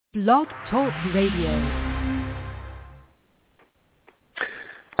Blog Talk Radio.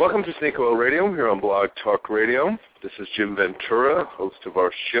 Welcome to Snake Oil Radio here on Blog Talk Radio. This is Jim Ventura, host of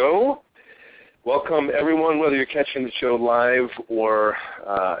our show. Welcome, everyone, whether you're catching the show live or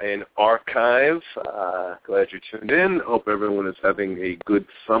in archive. Glad you tuned in. Hope everyone is having a good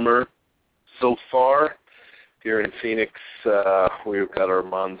summer so far. Here in Phoenix, we've got our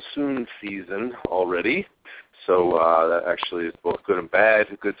monsoon season already. So that actually is both good and bad.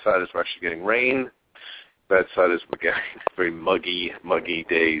 The good side is we're actually getting rain. Bad side is we're getting very muggy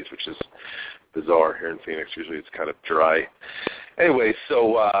days, which is bizarre here in Phoenix. Usually it's kind of dry. Anyway,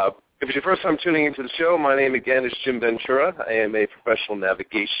 so if it's your first time tuning into the show, my name again is Jim Ventura. I am a professional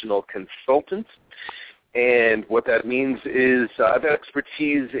navigational consultant. And what that means is I've got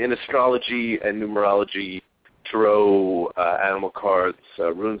expertise in astrology and numerology, tarot, animal cards,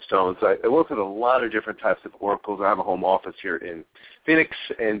 runestones. I work with a lot of different types of oracles. I have a home office here in Phoenix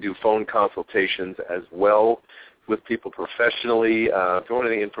and do phone consultations as well with people professionally. If you want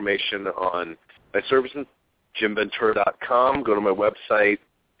any information on my services, jimventura.com. Go to my website,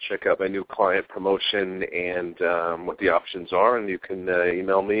 check out my new client promotion and what the options are, and you can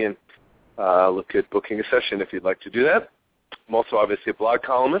email me and look at booking a session if you'd like to do that. I'm also obviously a blog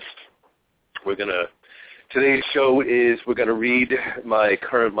columnist. Today's show is we're going to read my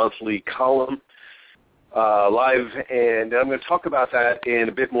current monthly column live, and I'm going to talk about that in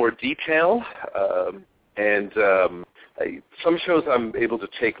a bit more detail. Some shows I'm able to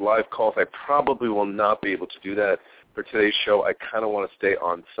take live calls. I probably will not be able to do that for today's show. I kind of want to stay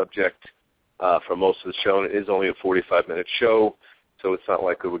on subject for most of the show, and it is only a 45-minute show, so it's not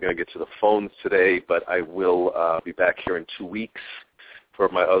like we're going to get to the phones today, but I will be back here in 2 weeks for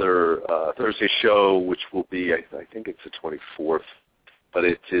my other Thursday show, which will be, I think it's the 24th, but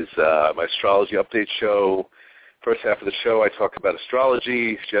it is my astrology update show. First half of the show, I talk about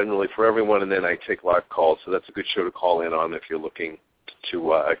astrology generally for everyone, and then I take live calls, so that's a good show to call in on if you're looking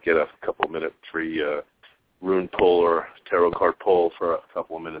to get a couple-minute free rune pull or tarot card pull for a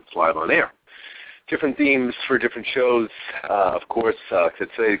couple of minutes live on air. Different themes for different shows. Of course,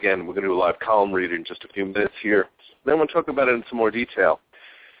 today, again, we're going to do a live column read in just a few minutes here. Then we'll talk about it in some more detail.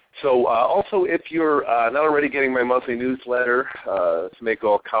 So also, if you're not already getting my monthly newsletter, Snake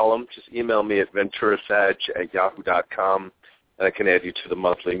Oil column, just email me at venturasag@yahoo.com, and I can add you to the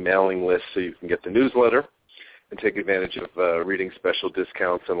monthly mailing list so you can get the newsletter and take advantage of reading special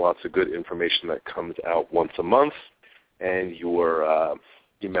discounts and lots of good information that comes out once a month, and your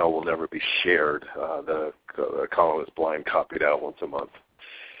email will never be shared. The column is blind copied out once a month.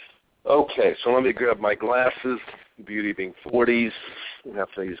 Okay, so let me grab my glasses. Beauty being 40s, you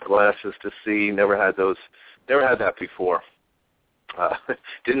have to use glasses to see. Never had that before.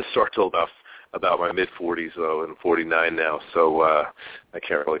 Didn't start till about my mid-40s, though, and 49 now, so I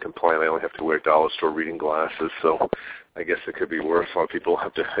can't really complain. I only have to wear dollar store reading glasses, so I guess it could be worse. A lot of people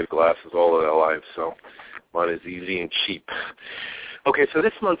have to have glasses all of their lives, so mine is easy and cheap. Okay, so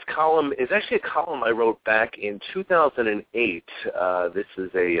this month's column is actually a column I wrote back in 2008. This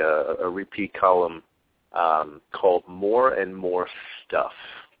is a repeat column called More and More Stuff.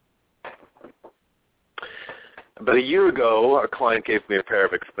 About a year ago, a client gave me a pair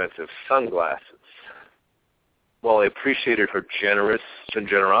of expensive sunglasses. While I appreciated her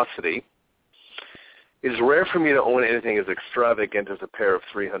generosity, it is rare for me to own anything as extravagant as a pair of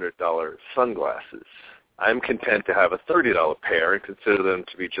 $300 sunglasses. I'm content to have a $30 pair and consider them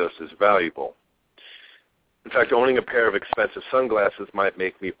to be just as valuable. In fact, owning a pair of expensive sunglasses might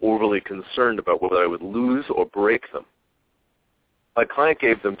make me overly concerned about whether I would lose or break them. My client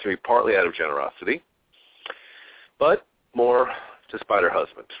gave them to me partly out of generosity, but more to spite her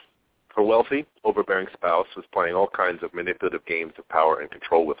husband. Her wealthy, overbearing spouse was playing all kinds of manipulative games of power and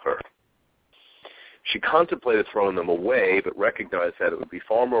control with her. She contemplated throwing them away, but recognized that it would be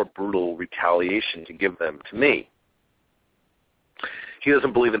far more brutal retaliation to give them to me. He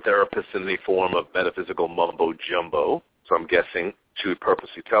doesn't believe in therapists in any form of metaphysical mumbo-jumbo, so I'm guessing she would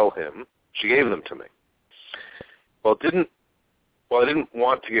purposely tell him she gave them to me. While I didn't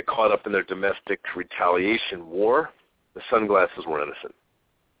want to get caught up in their domestic retaliation war, the sunglasses were innocent.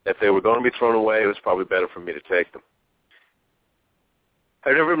 If they were going to be thrown away, it was probably better for me to take them.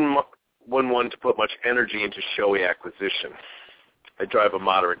 I've never been one to put much energy into showy acquisition. I drive a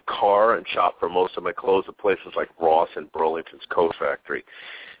moderate car and shop for most of my clothes at places like Ross and Burlington's Coat Factory.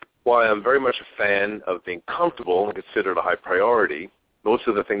 While I'm very much a fan of being comfortable and considered a high priority, most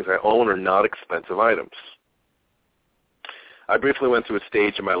of the things I own are not expensive items. I briefly went through a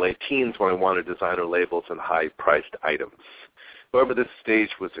stage in my late teens when I wanted designer labels and high-priced items. However, this stage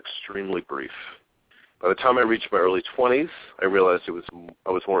was extremely brief. By the time I reached my early 20s, I realized I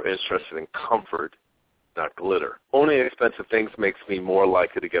was more interested in comfort, not glitter. Owning expensive things makes me more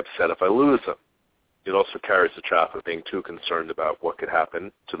likely to get upset if I lose them. It also carries the trap of being too concerned about what could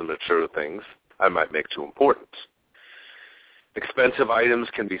happen to the material things I might make too important. Expensive items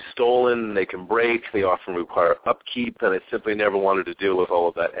can be stolen, they can break, they often require upkeep, and I simply never wanted to deal with all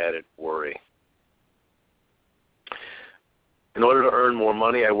of that added worry. In order to earn more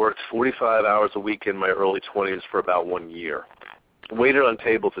money, I worked 45 hours a week in my early 20s for about 1 year. I waited on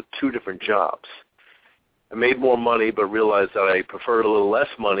tables at 2 different jobs. I made more money but realized that I preferred a little less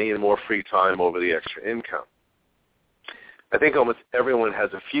money and more free time over the extra income. I think almost everyone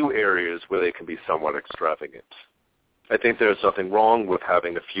has a few areas where they can be somewhat extravagant. I think there's nothing wrong with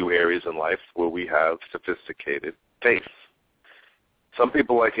having a few areas in life where we have sophisticated tastes. Some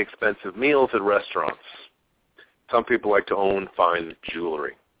people like expensive meals at restaurants. Some people like to own fine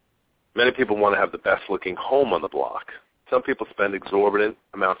jewelry. Many people want to have the best-looking home on the block. Some people spend exorbitant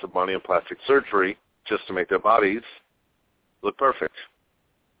amounts of money on plastic surgery just to make their bodies look perfect.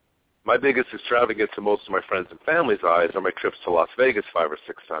 My biggest extravagance to most of my friends and family's eyes are my trips to Las Vegas 5 or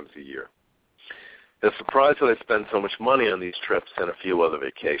 6 times a year. They're surprised that I spend so much money on these trips and a few other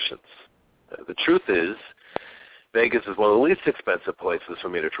vacations. The truth is, Vegas is one of the least expensive places for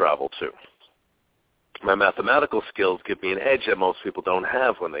me to travel to. My mathematical skills give me an edge that most people don't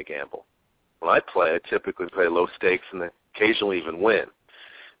have when they gamble. When I play, I typically play low stakes and occasionally even win.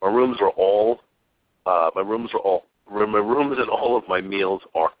 My rooms and all of my meals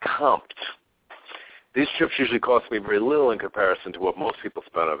are comped. These trips usually cost me very little in comparison to what most people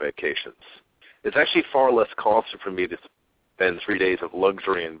spend on vacations. It's actually far less costly for me to spend 3 days of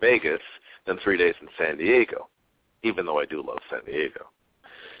luxury in Vegas than 3 days in San Diego, even though I do love San Diego.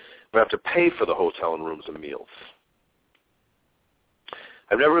 I have to pay for the hotel and rooms and meals.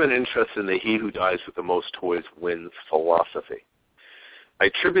 I've never been interested in the he who dies with the most toys wins philosophy. I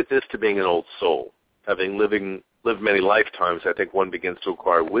attribute this to being an old soul. Having lived many lifetimes, I think one begins to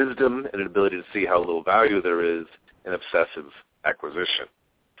acquire wisdom and an ability to see how little value there is in obsessive acquisition.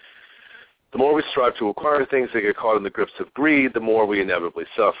 The more we strive to acquire things that get caught in the grips of greed, the more we inevitably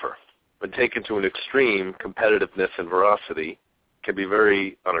suffer. When taken to an extreme, competitiveness and voracity can be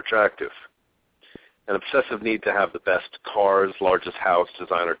very unattractive. An obsessive need to have the best cars, largest house,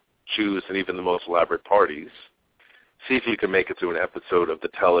 designer shoes, and even the most elaborate parties. See if you can make it through an episode of the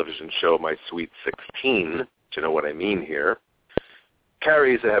television show My Sweet 16, to know what I mean here,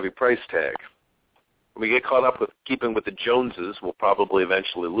 carries a heavy price tag. When we get caught up with keeping with the Joneses, we'll probably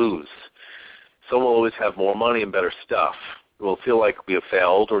eventually lose. Some will always have more money and better stuff. We'll feel like we have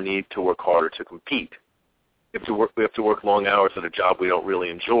failed or need to work harder to compete. We have to work long hours at a job we don't really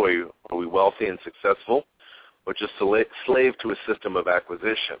enjoy. Are we wealthy and successful, or just a slave to a system of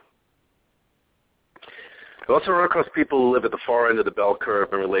acquisition? I also run across people who live at the far end of the bell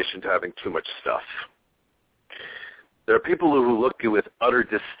curve in relation to having too much stuff. There are people who look with utter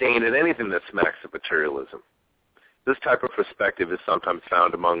disdain at anything that smacks of materialism. This type of perspective is sometimes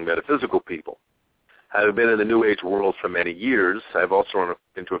found among metaphysical people. Having been in the New Age world for many years, I've also run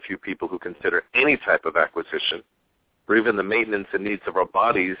into a few people who consider any type of acquisition, or even the maintenance and needs of our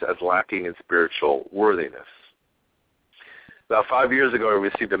bodies, as lacking in spiritual worthiness. About 5 years ago, I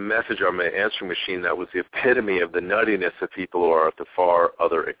received a message on my answering machine that was the epitome of the nuttiness of people who are at the far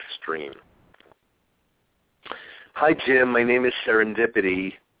other extreme. Hi, Jim. My name is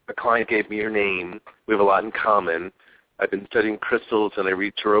Serendipity. A client gave me your name. We have a lot in common. I've been studying crystals, and I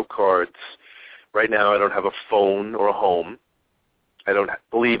read tarot cards. Right now, I don't have a phone or a home. I don't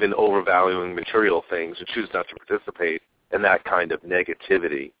believe in overvaluing material things and choose not to participate in that kind of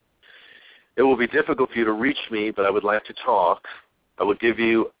negativity. It will be difficult for you to reach me, but I would like to talk. I will give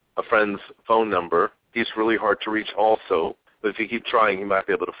you a friend's phone number. He's really hard to reach also, but if you keep trying, he might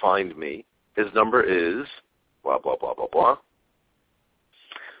be able to find me. His number is blah, blah, blah, blah, blah.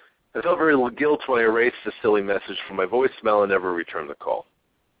 I felt very little guilt when I erased the silly message from my voicemail and never returned the call.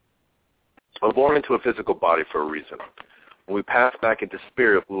 I'm born into a physical body for a reason. When we pass back into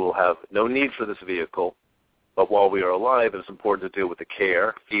spirit, we will have no need for this vehicle, but while we are alive, it is important to deal with the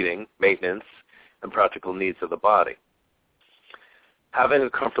care, feeding, maintenance, and practical needs of the body. Having a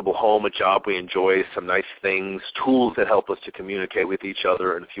comfortable home, a job we enjoy, some nice things, tools that help us to communicate with each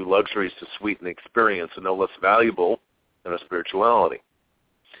other, and a few luxuries to sweeten the experience are no less valuable than our spirituality.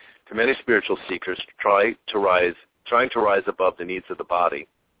 To many spiritual seekers, trying to rise above the needs of the body,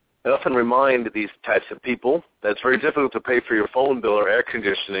 I often remind these types of people that it's very difficult to pay for your phone bill or air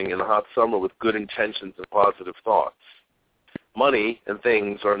conditioning in the hot summer with good intentions and positive thoughts. Money and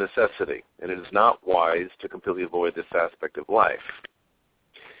things are a necessity, and it is not wise to completely avoid this aspect of life.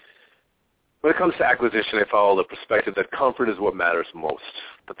 When it comes to acquisition, I follow the perspective that comfort is what matters most.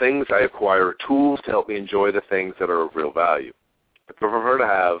 The things I acquire are tools to help me enjoy the things that are of real value. I prefer to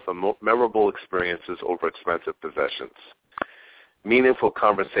have memorable experiences over expensive possessions, meaningful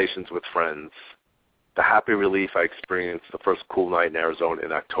conversations with friends, the happy relief I experienced the first cool night in Arizona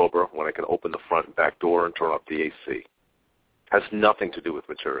in October when I can open the front and back door and turn off the AC. Has nothing to do with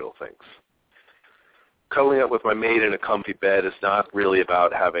material things. Cuddling up with my mate in a comfy bed is not really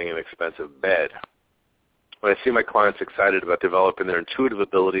about having an expensive bed. When I see my clients excited about developing their intuitive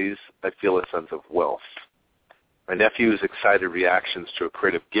abilities, I feel a sense of wealth. My nephew's excited reactions to a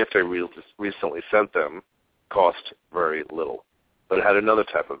creative gift I recently sent them cost very little, but it had another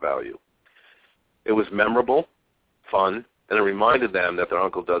type of value. It was memorable, fun, and it reminded them that their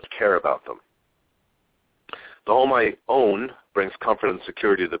uncle does care about them. The home I own brings comfort and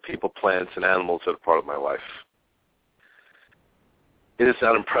security to the people, plants, and animals that are part of my life. It is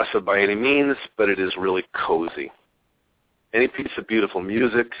not impressive by any means, but it is really cozy. Any piece of beautiful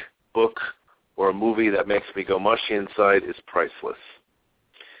music, book, or a movie that makes me go mushy inside is priceless.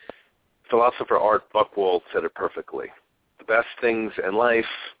 Philosopher Art Buchwald said it perfectly. The best things in life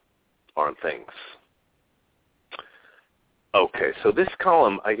aren't things. Okay, so this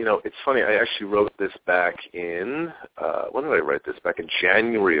column, it's funny, I actually wrote this back in, when did I write this? Back in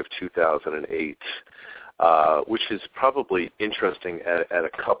January of 2008, which is probably interesting at a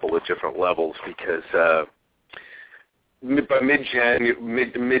couple of different levels because by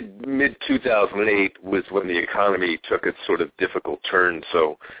mid-2008 was when the economy took its sort of difficult turn,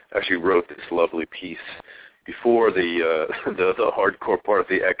 so I actually wrote this lovely piece before the hardcore part of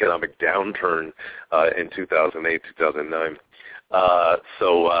the economic downturn in 2008, 2009.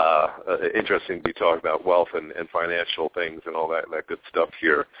 Interesting to be talking about wealth and financial things and all that good stuff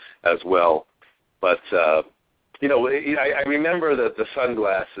here as well. But, I remember the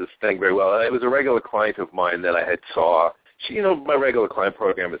sunglasses thing very well. It was a regular client of mine that I had saw. My regular client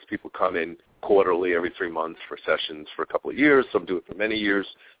program is people come in quarterly every 3 months for sessions for a couple of years. Some do it for many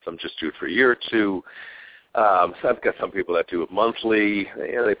years. Some just do it for a year or two. So I've got some people that do it monthly.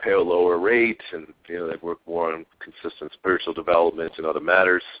 They pay a lower rate, and they work more on consistent spiritual development and other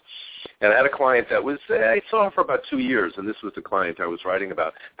matters. And I had a client that I saw her for about 2 years, and this was the client I was writing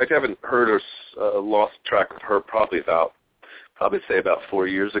about. In fact, I haven't heard or lost track of her probably about 4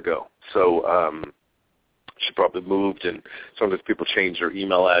 years ago. So she probably moved, and sometimes people change their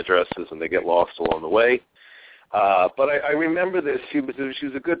email addresses, and they get lost along the way. But I remember this. She was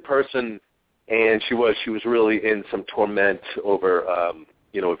a good person. And she was really in some torment over, a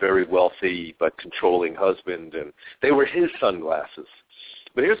very wealthy but controlling husband, and they were his sunglasses.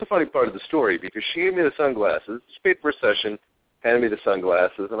 But here's the funny part of the story, because she gave me the sunglasses, she paid for a session, handed me the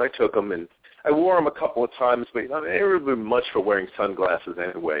sunglasses, and I took them, and I wore them a couple of times, but I didn't really do much for wearing sunglasses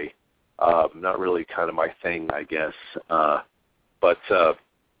anyway. Not really kind of my thing, I guess. But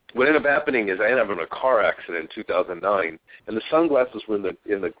what ended up happening is I ended up in a car accident in 2009, and the sunglasses were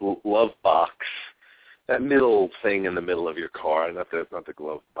in the glove box, that middle thing in the middle of your car, not the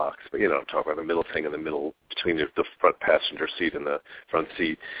glove box, but I'm talking about the middle thing in the middle between the front passenger seat and the front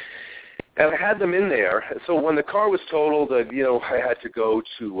seat. And I had them in there. So when the car was totaled, I had to go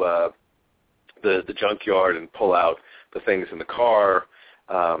to the junkyard and pull out the things in the car.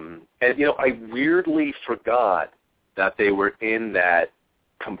 And I weirdly forgot that they were in that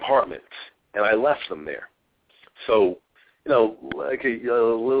compartment, and I left them there. So, like a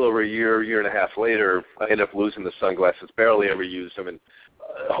little over a year and a half later, I ended up losing the sunglasses, barely ever used them, and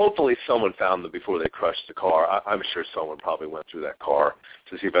hopefully someone found them before they crushed the car. I'm sure someone probably went through that car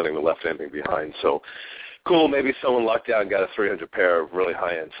to see if anything left anything behind. So, cool, maybe someone lucked out and got a 300 pair of really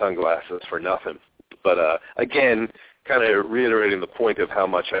high-end sunglasses for nothing. But, again, kind of reiterating the point of how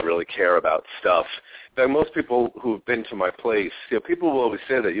much I really care about stuff. In fact, most people who've been to my place, people will always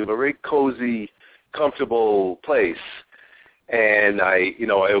say that you have a very cozy, comfortable place. And I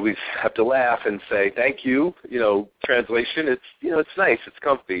always have to laugh and say, thank you, translation, it's nice, it's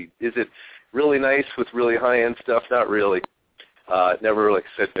comfy. Is it really nice with really high-end stuff? Not really. Never really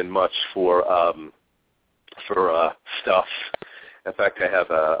been much for stuff. In fact, I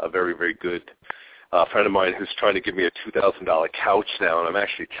have a very, very good friend of mine who's trying to give me a $2,000 couch now, and I'm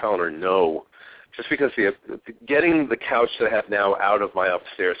actually telling her no, just because getting the couch that I have now out of my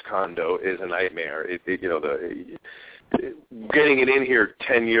upstairs condo is a nightmare. Getting it in here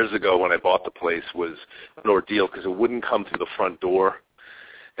 10 years ago when I bought the place was an ordeal because it wouldn't come through the front door.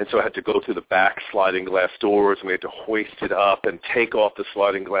 And so I had to go through the back sliding glass doors, and we had to hoist it up and take off the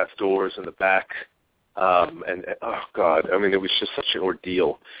sliding glass doors in the back. And oh, God, I mean, it was just such an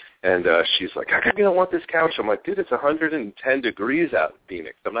ordeal. And she's like, how come you don't want this couch? I'm like, dude, it's 110 degrees out in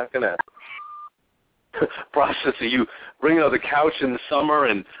Phoenix. I'm not going to process of you bringing out the couch in the summer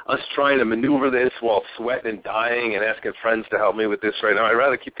and us trying to maneuver this while sweating and dying and asking friends to help me with this right now. I'd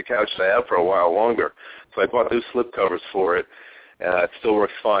rather keep the couch that I have for a while longer. So I bought new slip covers for it. It still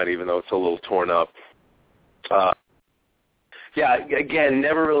works fine, even though it's a little torn up. Yeah, again,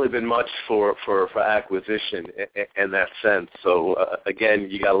 never really been much for acquisition in that sense. So, again,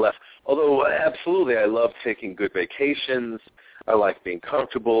 you got left. Although, absolutely, I love taking good vacations. I like being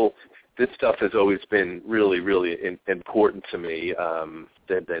comfortable. This stuff has always been really, really important to me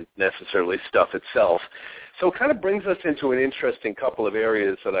than necessarily stuff itself. So it kind of brings us into an interesting couple of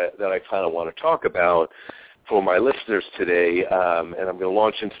areas that I kind of want to talk about for my listeners today, and I'm going to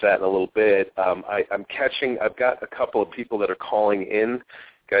launch into that in a little bit. I've got a couple of people that are calling in.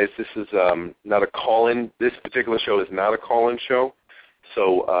 Guys, this is not a call-in. This particular show is not a call-in show,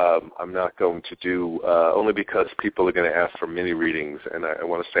 so I'm not going to do, only because people are going to ask for mini readings, and I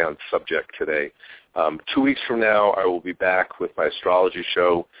want to stay on subject today. 2 weeks from now, I will be back with my astrology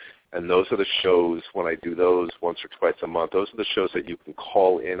show, and those are the shows, when I do those once or twice a month, those are the shows that you can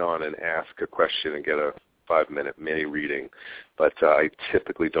call in on and ask a question and get a 5-minute mini reading, but I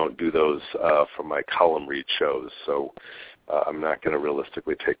typically don't do those for my column read shows, so I'm not going to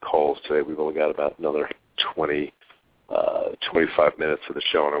realistically take calls today. We've only got about another 25 minutes of the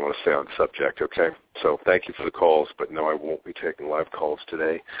show, and I want to stay on subject, okay? So thank you for the calls, but no, I won't be taking live calls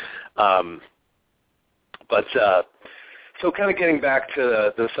today. So kind of getting back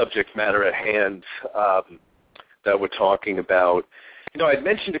to the subject matter at hand that we're talking about, I'd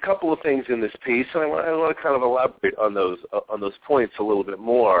mentioned a couple of things in this piece, and I want to kind of elaborate on those points a little bit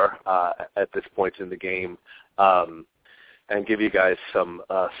more at this point in the game, and give you guys some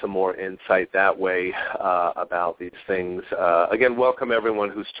more insight that way about these things. Again, welcome everyone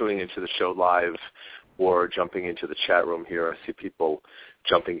who's tuning into the show live or jumping into the chat room here. I see people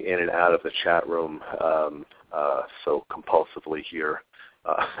jumping in and out of the chat room so compulsively here,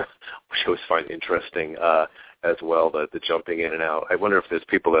 which I always find interesting as well, the jumping in and out. I wonder if there's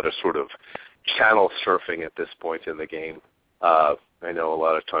people that are sort of channel surfing at this point in the game. I know a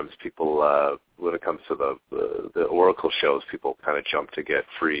lot of times people, when it comes to the Oracle shows, people kind of jump to get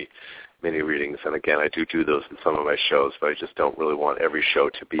free mini readings. And again, I do those in some of my shows, but I just don't really want every show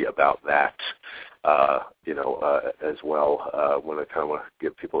to be about that, as well, when I kind of want to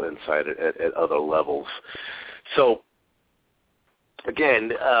give people insight at other levels. So,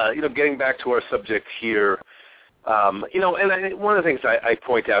 again, getting back to our subject here, and one of the things I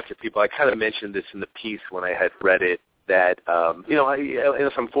point out to people, I kind of mentioned this in the piece when I had read it, that,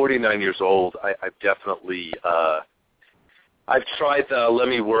 as I'm 49 years old, I've definitely, I've tried the let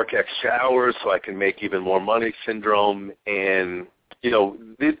me work extra hours so I can make even more money syndrome, and,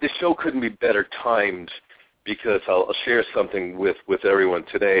 the show couldn't be better timed, because I'll share something with everyone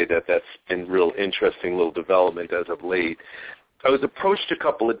today that's been real interesting little development as of late. I was approached a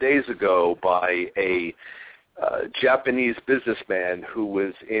couple of days ago by a Japanese businessman who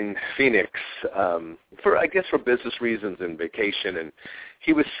was in Phoenix for business reasons and vacation, and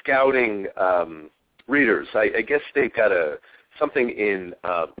he was scouting readers. I guess they've got something in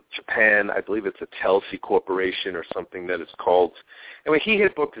Japan. I believe it's a Telsey Corporation or something that it's called. Anyway, he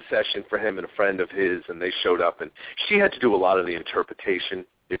had booked a session for him and a friend of his, and they showed up, and she had to do a lot of the interpretation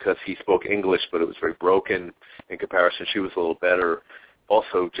because he spoke English, but it was very broken in comparison. She was a little better,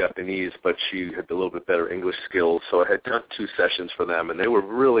 also Japanese, but she had a little bit better English skills. So I had done 2 sessions for them, and they were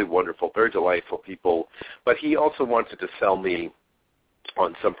really wonderful, very delightful people. But he also wanted to sell me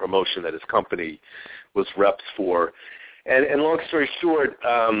on some promotion that his company was reps for. And long story short,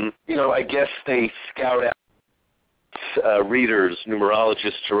 I guess they scout out readers,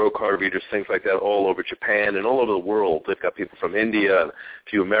 numerologists, tarot card readers, things like that, all over Japan and all over the world. They've got people from India, a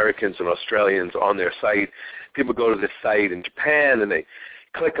few Americans and Australians on their site. People go to this site in Japan and they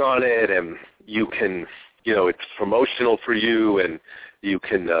click on it, and you can, it's promotional for you, and you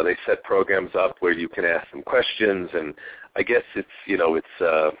can. They set programs up where you can ask them questions, and I guess it's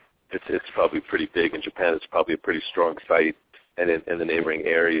probably pretty big in Japan. It's probably a pretty strong site, and in the neighboring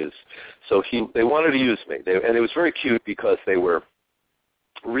areas. So they wanted to use me, and it was very cute because they were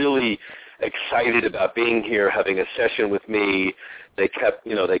really excited about being here, having a session with me. They kept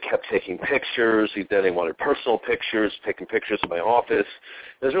taking pictures. Then they wanted personal pictures, taking pictures of my office.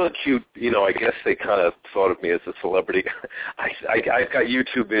 It was really cute. I guess they kind of thought of me as a celebrity. I've got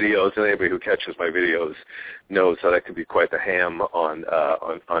YouTube videos, and anybody who catches my videos knows that I can be quite the ham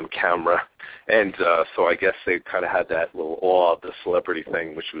on camera. And so I guess they kind of had that little awe of the celebrity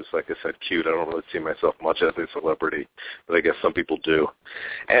thing, which was, like I said, cute. I don't really see myself much as a celebrity, but I guess some people do.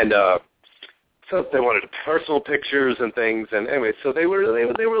 And So they wanted personal pictures and things, and anyway, so they were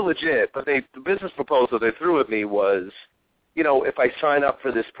legit. But the business proposal they threw at me was, if I sign up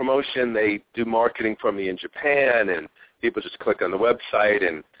for this promotion, they do marketing for me in Japan, and people just click on the website,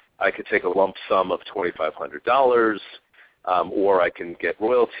 and I could take a lump sum of $2,500, or I can get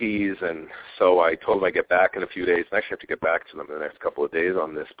royalties. And so I told them I'd get back in a few days. I actually have to get back to them in the next couple of days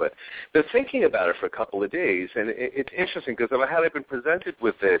on this. But been thinking about it for a couple of days, and it's interesting because had I been presented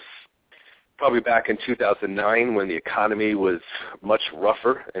with this probably back in 2009 when the economy was much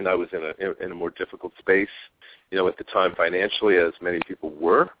rougher and I was in a more difficult space, at the time financially, as many people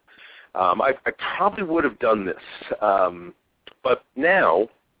were, I probably would have done this. But now,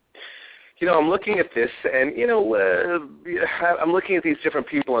 I'm looking at this, and I'm looking at these different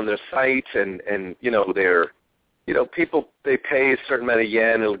people on their site, and they're, people, they pay a certain amount of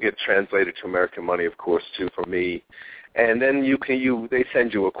yen. It'll get translated to American money, of course, too, for me. And then they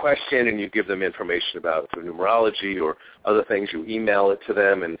send you a question, and you give them information about the numerology or other things. You email it to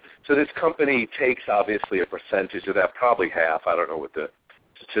them, and so this company takes obviously a percentage of that, probably half. I don't know what the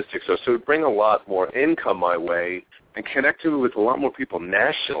statistics are. So it would bring a lot more income my way and connect me with a lot more people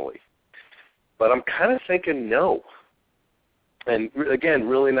nationally. But I'm kind of thinking no. And again,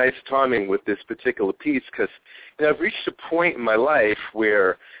 really nice timing with this particular piece because I've reached a point in my life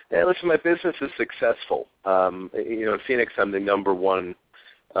where, listen, my business is successful. In Phoenix, I'm the number one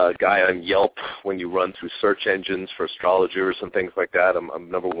guy on Yelp when you run through search engines for astrologers and things like that.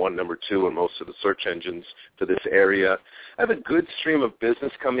 I'm number one, number two in most of the search engines for this area. I have a good stream of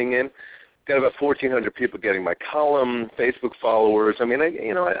business coming in. Got about 1,400 people getting my column, Facebook followers. I mean,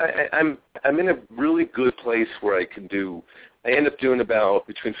 I'm in a really good place where I end up doing about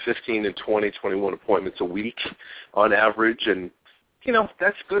between 15 and 20, 21 appointments a week on average, and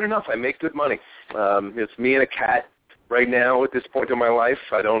that's good enough. I make good money. It's me and a cat right now at this point in my life.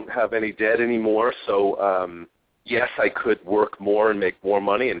 I don't have any debt anymore, so yes, I could work more and make more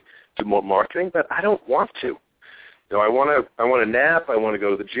money and do more marketing, but I don't want to. I want to nap. I want to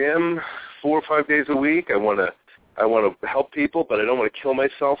go to the gym 4 or 5 days a week. I want to help people, but I don't want to kill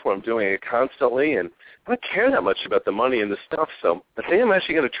myself when I'm doing it constantly. And I don't care that much about the money and the stuff. So I think I'm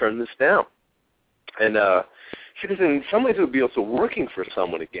actually going to turn this down. And because in some ways it would be also working for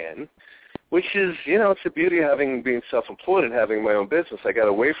someone again, which is, it's the beauty of being self-employed and having my own business. I got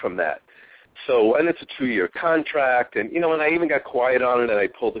away from that. So, and it's a 2-year contract, and and I even got quiet on it, and I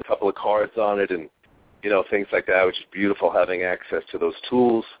pulled a couple of cards on it, and things like that, which is beautiful having access to those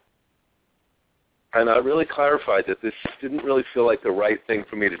tools. And I really clarified that this didn't really feel like the right thing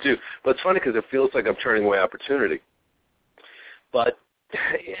for me to do. But it's funny because it feels like I'm turning away opportunity. But,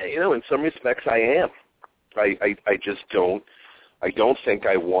 in some respects I am. I just don't think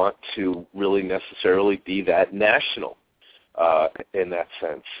I want to really necessarily be that national in that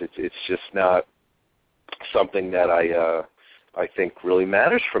sense. It's just not something that I think really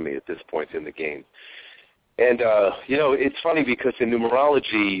matters for me at this point in the game. And, it's funny because in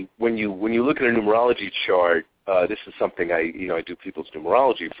numerology, when you look at a numerology chart, this is something I do people's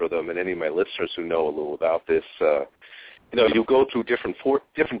numerology for them, and any of my listeners who know a little about this, you go through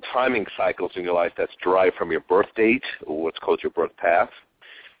different timing cycles in your life that's derived from your birth date, or what's called your birth path.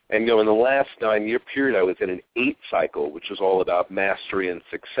 And, in the last 9-year period, I was in an 8 cycle, which was all about mastery and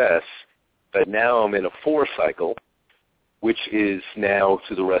success. But now I'm in a 4 cycle, which is now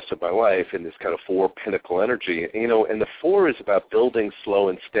to the rest of my life in this kind of 4 pinnacle energy. And the 4 is about building slow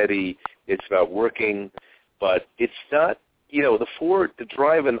and steady. It's about working, but it's not, the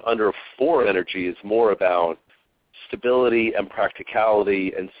drive under 4 energy is more about stability and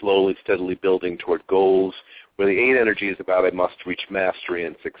practicality and slowly, steadily building toward goals, where the 8 energy is about I must reach mastery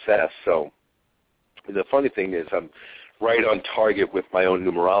and success. So the funny thing is I'm right on target with my own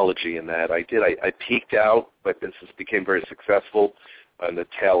numerology in that I peaked out, but business became very successful on the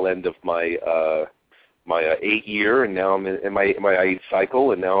tail end of my 8 year, and now I'm in my 8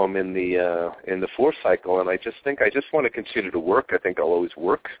 cycle, and now I'm in the 4 cycle, and I just want to continue to work. I think I'll always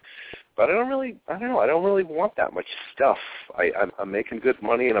work, but I don't really want that much stuff. I'm making good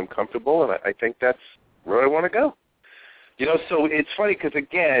money, and I'm comfortable, and I think that's where I want to go. So it's funny because,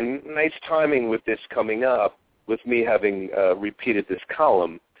 again, nice timing with this coming up, with me having repeated this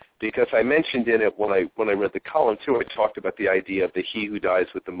column, because I mentioned in it when I read the column too, I talked about the idea of the he who dies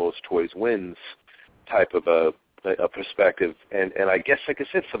with the most toys wins type of a perspective, and I guess, like I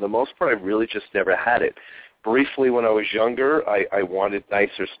said, for the most part, I really just never had it. Briefly, when I was younger, I wanted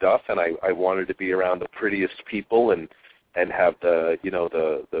nicer stuff, and I wanted to be around the prettiest people and have the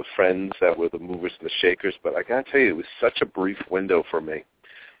friends that were the movers and the shakers. But I gotta tell you, it was such a brief window for me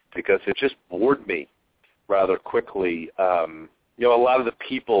because it just bored me rather quickly. a lot of the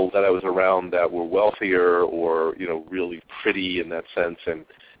people that I was around that were wealthier or, really pretty in that sense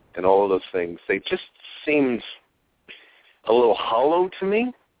and all of those things, they just seemed a little hollow to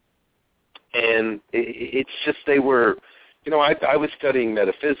me. And it's just they were, I was studying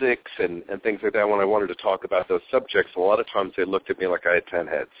metaphysics and things like that when I wanted to talk about those subjects. A lot of times they looked at me like I had 10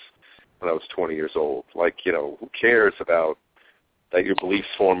 heads when I was 20 years old. Like, who cares about that your beliefs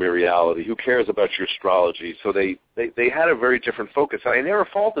form your reality? Who cares about your astrology? So they had a very different focus. And I never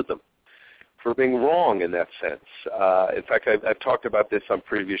faulted them for being wrong in that sense. In fact, I've talked about this on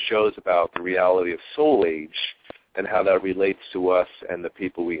previous shows about the reality of soul age and how that relates to us and the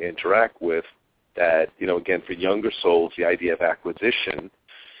people we interact with. That, again, for younger souls, the idea of acquisition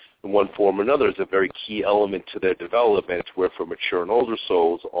in one form or another is a very key element to their development, where for mature and older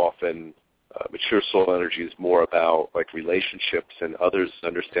souls, often mature soul energy is more about like relationships and others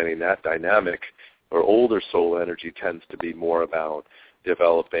understanding that dynamic, or older soul energy tends to be more about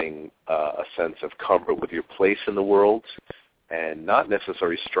developing a sense of comfort with your place in the world and not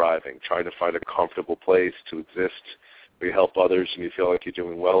necessarily striving, trying to find a comfortable place to exist where you help others and you feel like you're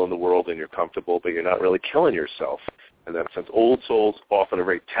doing well in the world and you're comfortable, but you're not really killing yourself. In that sense, old souls often are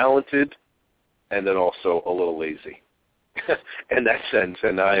very talented and then also a little lazy in that sense.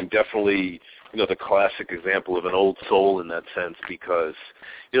 And I am definitely, the classic example of an old soul in that sense, because,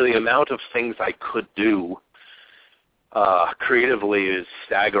 the amount of things I could do creatively is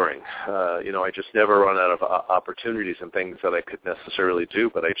staggering. I just never run out of opportunities and things that I could necessarily do,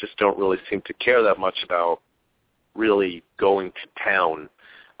 but I just don't really seem to care that much about really going to town.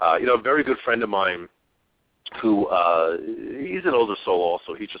 A very good friend of mine who, he's an older soul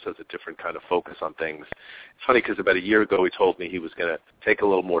also. He just has a different kind of focus on things. It's funny because about a year ago he told me he was going to take a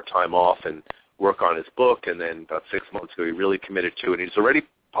little more time off and work on his book, and then about 6 months ago he really committed to it, and he's already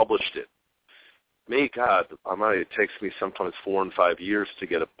published it. Me, God, it takes me sometimes 4 and 5 years to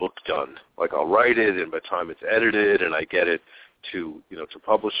get a book done. Like, I'll write it, and by the time it's edited and I get it to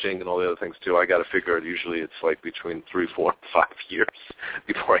publishing and all the other things too, I got to figure it. Usually it's like between 3, 4, and 5 years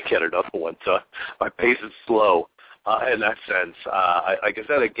before I get another one. So my pace is slow in that sense. Like I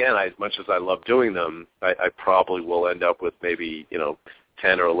said, again, as much as I love doing them, I probably will end up with maybe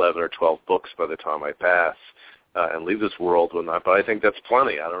 10 or 11 or 12 books by the time I pass. And leave this world with that, but I think that's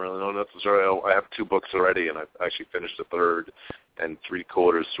plenty. I don't really know necessarily. I have 2 books already, and I've actually finished a 3rd and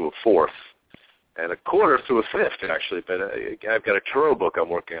 3/4 to a 4th, and a 1/4 to a 5th, actually. But I've got a tarot book I'm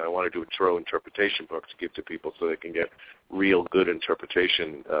working on. I want to do a tarot interpretation book to give to people so they can get real good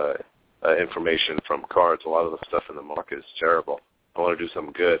interpretation information from cards. A lot of the stuff in the market is terrible. I want to do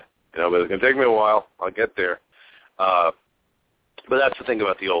something good, but it's going to take me a while. I'll get there. But that's the thing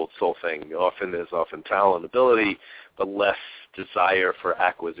about the old soul thing. There's often talent, ability, but less desire for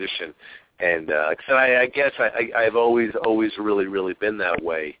acquisition. And I guess I've always really, really been that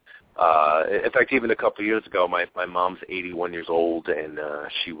way. In fact, even a couple of years ago, my mom's 81 years old, and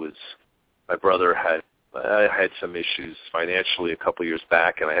my brother had some issues financially a couple of years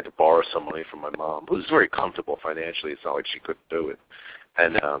back, and I had to borrow some money from my mom, who was very comfortable financially. It's not like she couldn't do it.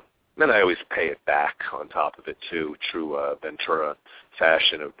 And then I always pay it back on top of it too. True Ventura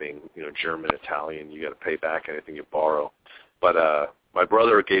fashion of being, German, Italian. You got to pay back anything you borrow. But my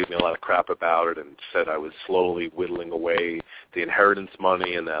brother gave me a lot of crap about it and said I was slowly whittling away the inheritance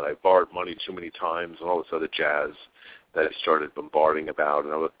money and that I borrowed money too many times and all this other jazz that he started bombarding about.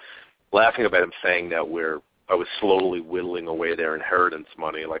 And I was laughing about him saying that I was slowly whittling away their inheritance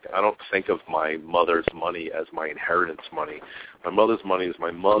money. Like, I don't think of my mother's money as my inheritance money. My mother's money is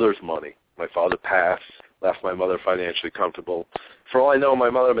my mother's money. My father passed, left my mother financially comfortable. For all I know, my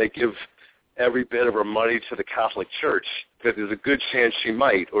mother may give every bit of her money to the Catholic Church, because there's a good chance she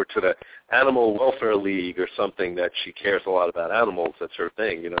might, or to the Animal Welfare League or something that she cares a lot about animals. That's her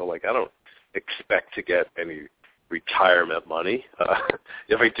thing, Like, I don't expect to get any retirement money.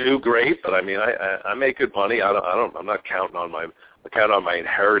 If I do, great. But I make good money. I'm not counting on my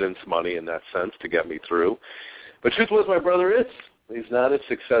inheritance money in that sense to get me through. But truth was, my brother is. He's not as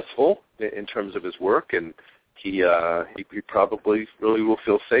successful in terms of his work, and he probably really will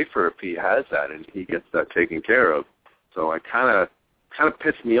feel safer if he has that and he gets that taken care of. So I kind of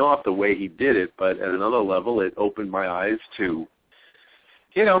pissed me off the way he did it. But at another level, it opened my eyes to,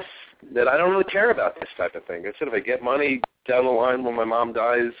 that I don't really care about this type of thing. I said, if I get money down the line when my mom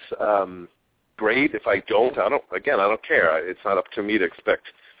dies, great. If I don't, I don't care. It's not up to me to expect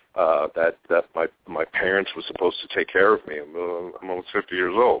that my parents were supposed to take care of me. I'm almost 50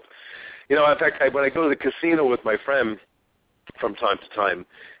 years old. In fact, when I go to the casino with my friend from time to time,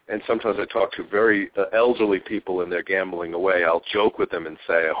 and sometimes I talk to very elderly people and they're gambling away, I'll joke with them and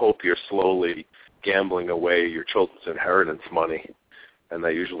say, I hope you're slowly gambling away your children's inheritance money. And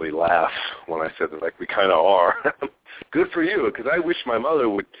they usually laugh when I said that, like, we kind of are. Good for you, because I wish my mother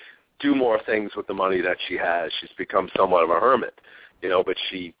would do more things with the money that she has. She's become somewhat of a hermit, but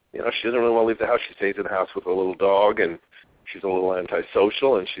she doesn't really want to leave the house. She stays in the house with a little dog, and she's a little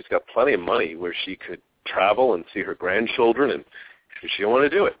antisocial, and she's got plenty of money where she could travel and see her grandchildren, and she don't want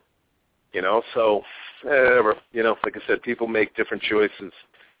to do it, So, whatever, like I said, people make different choices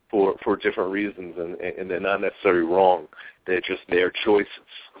for different reasons, and they're not necessarily wrong. They're just their choices.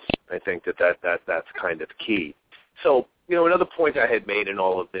 I think that's kind of key. So, another point I had made in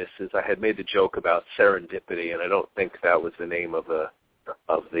all of this is I had made the joke about serendipity, and I don't think that was the name of the.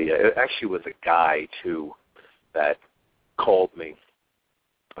 It actually was a guy too that called me.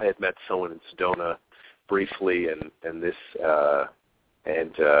 I had met someone in Sedona briefly, and this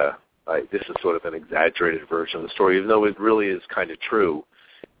this is sort of an exaggerated version of the story, even though it really is kind of true.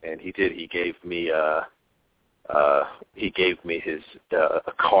 And he gave me his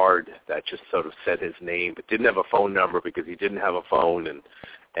a card that just sort of said his name, but didn't have a phone number because he didn't have a phone,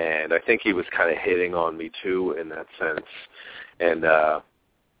 and I think he was kind of hitting on me too in that sense, and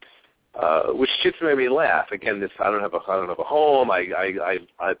which just made me laugh. Again, I don't have a home. I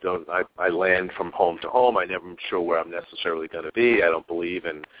land from home to home. I never am sure where I'm necessarily going to be. I don't believe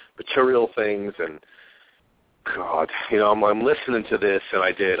in material things, and God, I'm listening to this, and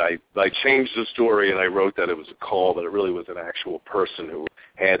I changed the story, and I wrote that it was a call, but it really was an actual person who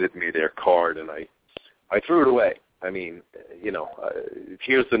handed me their card, and I threw it away. I mean,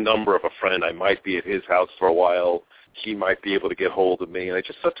 here's the number of a friend. I might be at his house for a while. He might be able to get hold of me. And I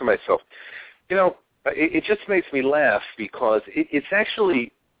just thought to myself, it just makes me laugh because it's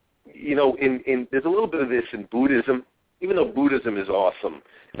actually, there's a little bit of this in Buddhism, even though Buddhism is awesome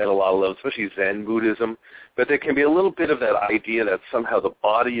at a lot of levels, especially Zen Buddhism, but there can be a little bit of that idea that somehow the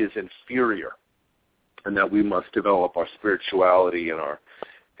body is inferior and that we must develop our spirituality and our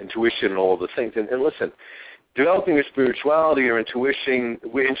intuition and all of the things. And listen, developing your spirituality or intuition,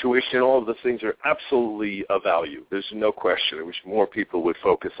 all of those things are absolutely of value. There's no question. I wish more people would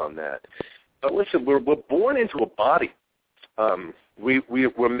focus on that. But listen, we're born into a body.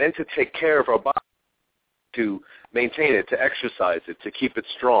 We're meant to take care of our body, to maintain it, to exercise it, to keep it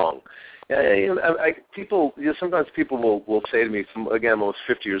strong. Sometimes people will say to me, again, I'm almost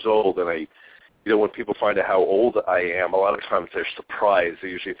 50 years old, and when people find out how old I am, a lot of times they're surprised. They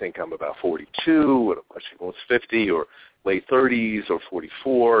usually think I'm about 42, or actually almost 50, or late 30s, or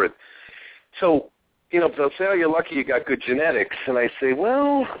 44. And so, they'll say, oh, you're lucky you got good genetics. And I say,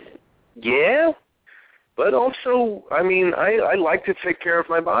 well, yeah, but also, I like to take care of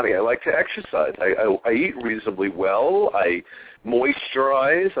my body. I like to exercise. I eat reasonably well. I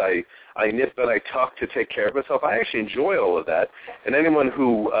moisturize. I nip and I tuck to take care of myself. I actually enjoy all of that. And anyone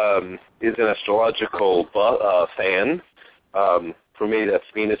who is an astrological fan, for me, that's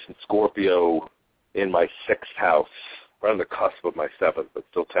Venus and Scorpio in my 6th house. We're on the cusp of my 7th, but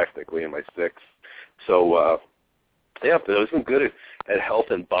still technically in my 6th. So, but I've always been good at health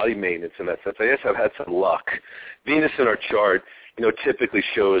and body maintenance in that sense. I guess I've had some luck. Venus in our chart, typically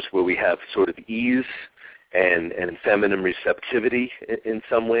shows where we have sort of ease and feminine receptivity in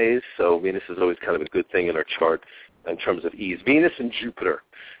some ways. So Venus is always kind of a good thing in our chart in terms of ease. Venus and Jupiter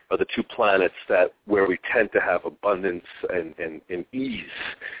are the two planets where we tend to have abundance and ease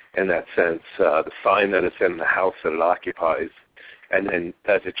in that sense. The sign that it's in, the house that it occupies. And then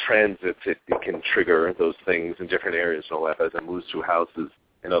as it transits, it can trigger those things in different areas and all that as it moves through houses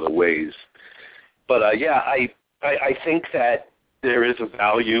in other ways. But, I think that there is a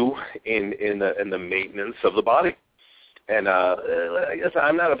value in the maintenance of the body. And I guess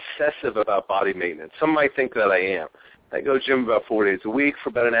I'm not obsessive about body maintenance. Some might think that I am. I go to the gym about 4 days a week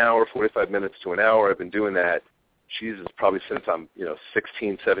for about an hour, 45 minutes to an hour. I've been doing that, probably since I'm,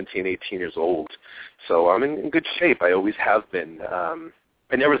 16, 17, 18 years old. So I'm in good shape. I always have been.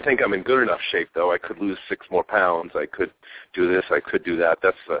 I never think I'm in good enough shape, though. I could lose 6 more pounds. I could do this. I could do that.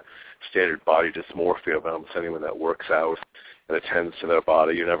 That's the standard body dysmorphia of almost anyone that works out and attends to their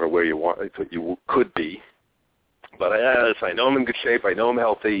body. You're never where you could be. But I know I'm in good shape. I know I'm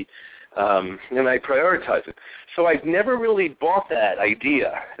healthy. And I prioritize it. So I've never really bought that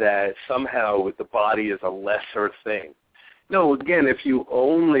idea that somehow the body is a lesser thing. No, again, if you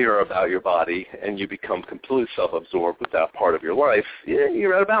only are about your body and you become completely self-absorbed with that part of your life,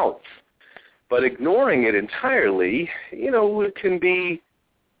 you're out of balance. But ignoring it entirely, it can be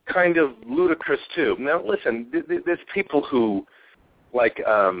kind of ludicrous too. Now, listen, there's people who, like,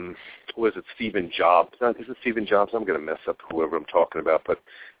 was it Stephen Jobs? Is it Stephen Jobs? I'm going to mess up whoever I'm talking about, but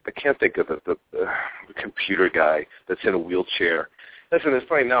I can't think of the computer guy that's in a wheelchair. Listen, there's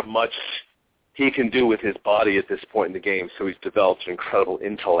probably not much he can do with his body at this point in the game. So he's developed an incredible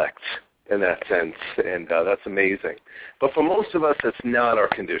intellect in that sense, and that's amazing. But for most of us, that's not our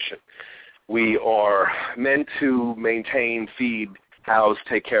condition. We are meant to maintain, feed, house,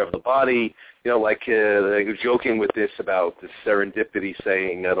 take care of the body. You know, like I was joking with this about the serendipity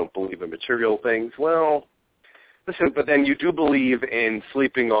saying, I don't believe in material things. Well, listen, but then you do believe in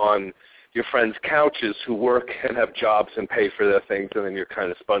sleeping on your friends' couches who work and have jobs and pay for their things, and then you're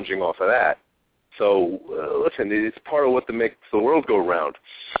kind of sponging off of that. So, listen, it's part of what makes the world go round.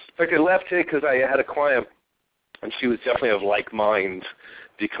 In fact, I laughed today because I had a client, and she was definitely of like mind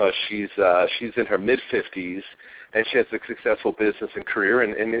because she's in her mid-50s, and she has a successful business and career,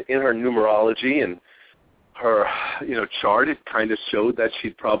 and in her numerology and her, chart, it kind of showed that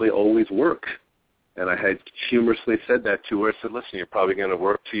she'd probably always work. And I had humorously said that to her. I said, listen, you're probably going to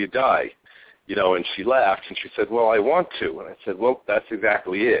work till you die. And she laughed, and she said, well, I want to. And I said, well, that's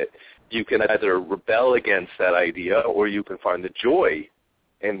exactly it. You can either rebel against that idea or you can find the joy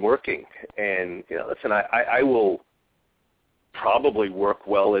in working. And, listen, I will probably work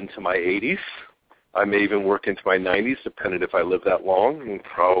well into my 80s. I may even work into my 90s, depending if I live that long, and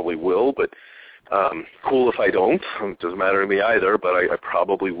probably will, but cool if I don't. It doesn't matter to me either, but I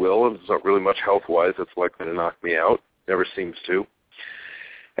probably will. There's not really much health-wise that's likely to knock me out. Never seems to.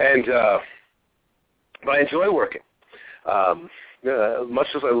 And but I enjoy working. Much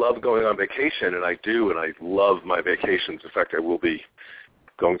as I love going on vacation, and I do, and I love my vacations. In fact, I will be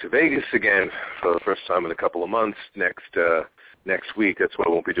going to Vegas again for the first time in a couple of months next week. That's why I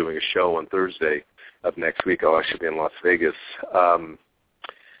won't be doing a show on Thursday of next week. I'll actually be in Las Vegas.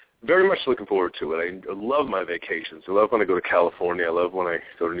 Very much looking forward to it. I love my vacations. I love when I go to California. I love when I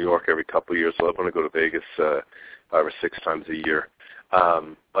go to New York every couple of years. I love when I go to Vegas 5 or 6 times a year.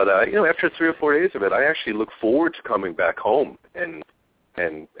 But after 3 or 4 days of it, I actually look forward to coming back home and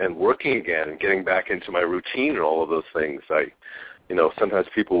working again and getting back into my routine and all of those things. Sometimes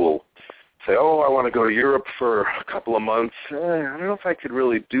people will say, oh, I want to go to Europe for a couple of months. I don't know if I could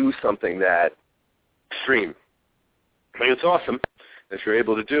really do something that extreme. I mean, it's awesome. If you're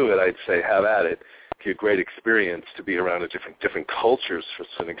able to do it, I'd say have at it. It'd be a great experience to be around different cultures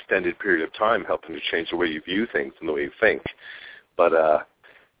for an extended period of time, helping to change the way you view things and the way you think. But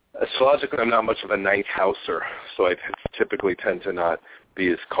astrologically, I'm not much of a night houser, so I typically tend to not be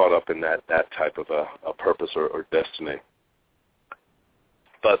as caught up in that type of a purpose or destiny.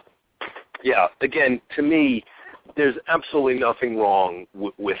 But, yeah, again, to me, there's absolutely nothing wrong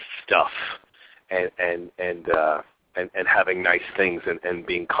with stuff and having nice things and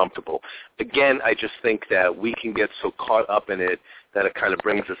being comfortable. Again, I just think that we can get so caught up in it that it kind of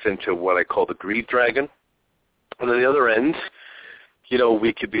brings us into what I call the greed dragon. And on the other end,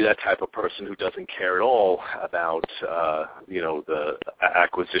 we could be that type of person who doesn't care at all about, the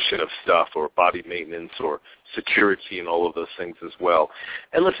acquisition of stuff or body maintenance or security and all of those things as well.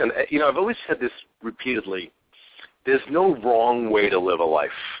 And listen, I've always said this repeatedly. There's no wrong way to live a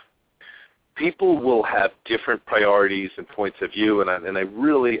life. People will have different priorities and points of view, and I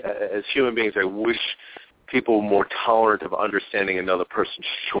really, as human beings, I wish people were more tolerant of understanding another person's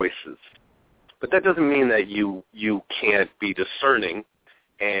choices. But that doesn't mean that you can't be discerning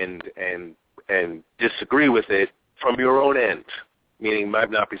and disagree with it from your own end, meaning it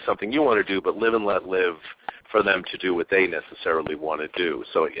might not be something you want to do, but live and let live for them to do what they necessarily want to do.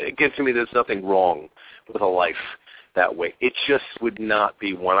 So again, to me, there's nothing wrong with a life that way. It just would not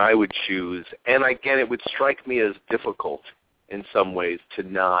be one I would choose. And again, it would strike me as difficult in some ways to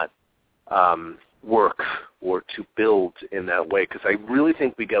not work or to build in that way, because I really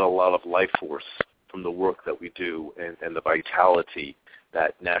think we get a lot of life force from the work that we do and the vitality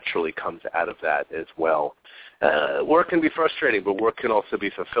that naturally comes out of that as well. Work can be frustrating, but work can also be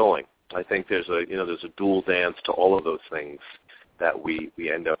fulfilling. I think there's a dual dance to all of those things that we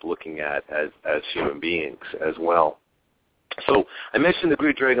end up looking at as human beings as well. So I mentioned the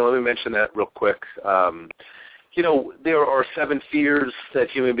greed dragon. Let me mention that real quick. There are 7 fears that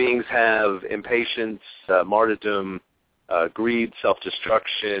human beings have: impatience, martyrdom, greed,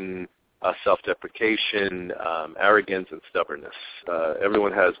 self-destruction, self-deprecation, arrogance, and stubbornness.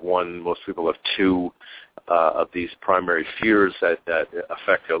 Everyone has one. Most people have 2 of these primary fears that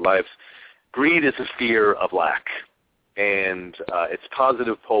affect their lives. Greed is a fear of lack, and its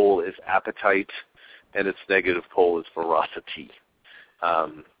positive pole is appetite, and its negative pole is voracity.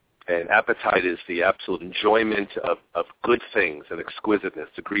 And appetite is the absolute enjoyment of good things and exquisiteness.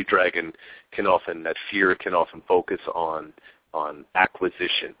 The greed dragon that fear can often focus on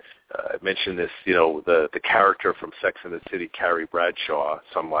acquisition. I mentioned this, the character from Sex and the City, Carrie Bradshaw,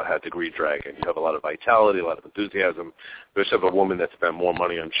 somewhat had the greed dragon. You have a lot of vitality, a lot of enthusiasm. You also have a woman that spent more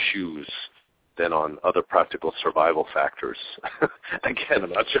money on shoes than on other practical survival factors. Again,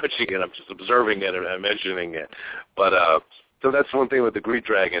 I'm not judging it. I'm just observing it and I'm mentioning it. But so that's one thing with the greed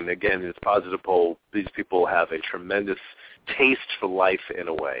dragon. Again, it's positive pole. These people have a tremendous taste for life in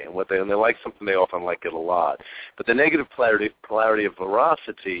a way, and when they like something, they often like it a lot. But the negative polarity of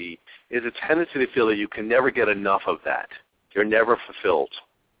voracity is a tendency to feel that you can never get enough of that. You're never fulfilled.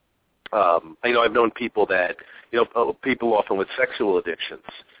 I've known people that, people often with sexual addictions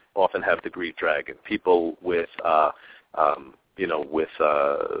often have the greed dragon. People with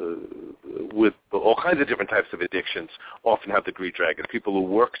with all kinds of different types of addictions often have the greed dragon. People who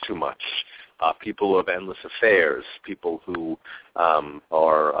work too much, people who have endless affairs, people who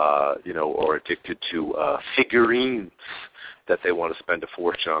are addicted to figurines that they want to spend a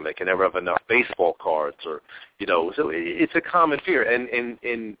fortune on. They can never have enough baseball cards, or so it's a common fear, and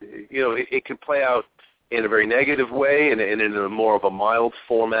it can play out in a very negative way, and in a more of a mild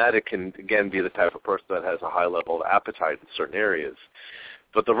format. It can, again, be the type of person that has a high level of appetite in certain areas.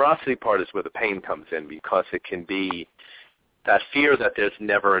 But the voracity part is where the pain comes in, because it can be that fear that there's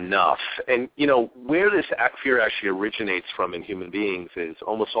never enough. And, where this fear actually originates from in human beings is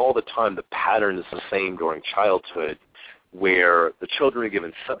almost all the time the pattern is the same during childhood, where the children are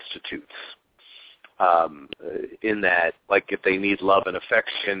given substitutes in that, like if they need love and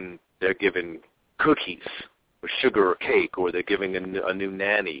affection, they're given cookies or sugar or cake, or they're giving a new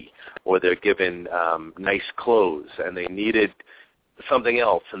nanny, or they're given nice clothes, and they needed something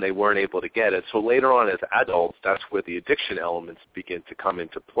else and they weren't able to get it. So later on as adults, that's where the addiction elements begin to come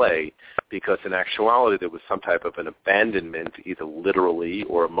into play, because in actuality there was some type of an abandonment, either literally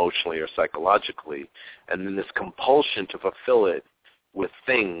or emotionally or psychologically, and then this compulsion to fulfill it with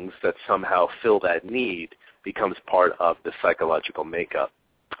things that somehow fill that need becomes part of the psychological makeup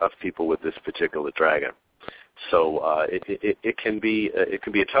of people with this particular dragon. So it can be a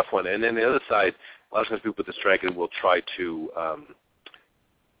tough one. And then the other side, a lot of times people with this dragon will try to,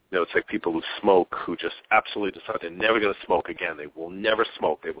 it's like people who smoke, who just absolutely decide they're never going to smoke again. They will never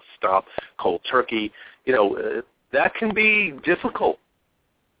smoke. They will stop cold turkey. That can be difficult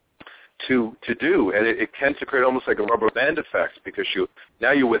to do, and it tends to create almost like a rubber band effect, because you're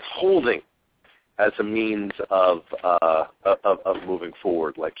withholding as a means of moving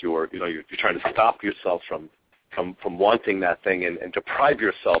forward. Like you're trying to stop yourself from wanting that thing and deprive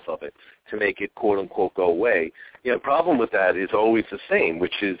yourself of it to make it, quote unquote, go away. The problem with that is always the same,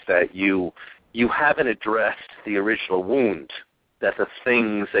 which is that you haven't addressed the original wound that the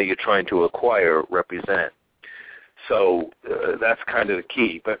things that you're trying to acquire represent. So that's kind of the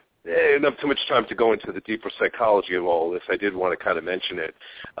key. But I don't have too much time to go into the deeper psychology of all this. I did want to kind of mention it,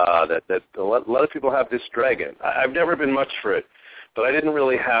 that a lot of people have this dragon. I've never been much for it, but I didn't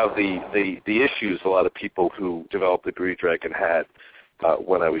really have the issues a lot of people who developed the greed dragon had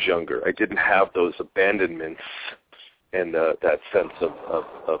when I was younger. I didn't have those abandonments and that sense of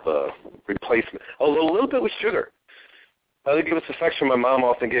replacement. Although a little bit with sugar. To give us affection, my mom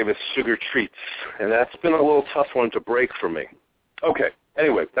often gave us sugar treats, and that's been a little tough one to break for me. Okay.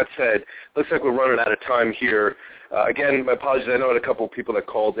 Anyway, that said, looks like we're running out of time here. Again, my apologies. I know I had a couple of people that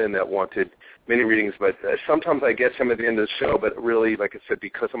called in that wanted mini readings, but sometimes I get some at the end of the show. But really, like I said,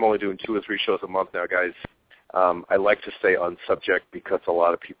 because I'm only doing 2 or 3 shows a month now, guys, I like to stay on subject, because a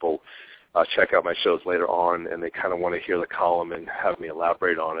lot of people check out my shows later on, and they kind of want to hear the column and have me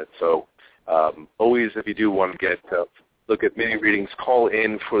elaborate on it. So always, if you do want to look at mini readings, call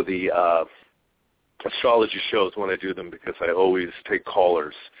in for the astrology shows when I do them, because I always take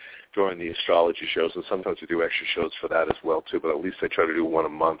callers during the astrology shows, and sometimes we do extra shows for that as well too, but at least I try to do 1 a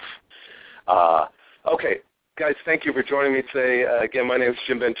month. Okay, guys, thank you for joining me today. Again, my name is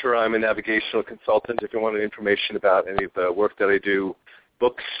Jim Ventura. I'm a navigational consultant. If you want information about any of the work that I do,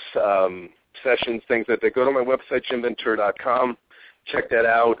 books, sessions, things like that, go to my website, jimventura.com. Check that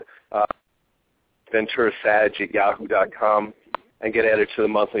out, venturasag@yahoo.com. and get added to the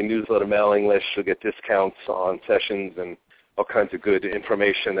monthly newsletter mailing list. You'll get discounts on sessions and all kinds of good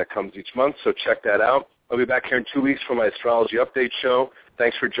information that comes each month, so check that out. I'll be back here in 2 weeks for my astrology update show.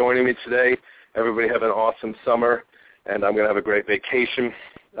 Thanks for joining me today. Everybody have an awesome summer, and I'm going to have a great vacation.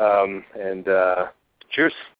 Cheers.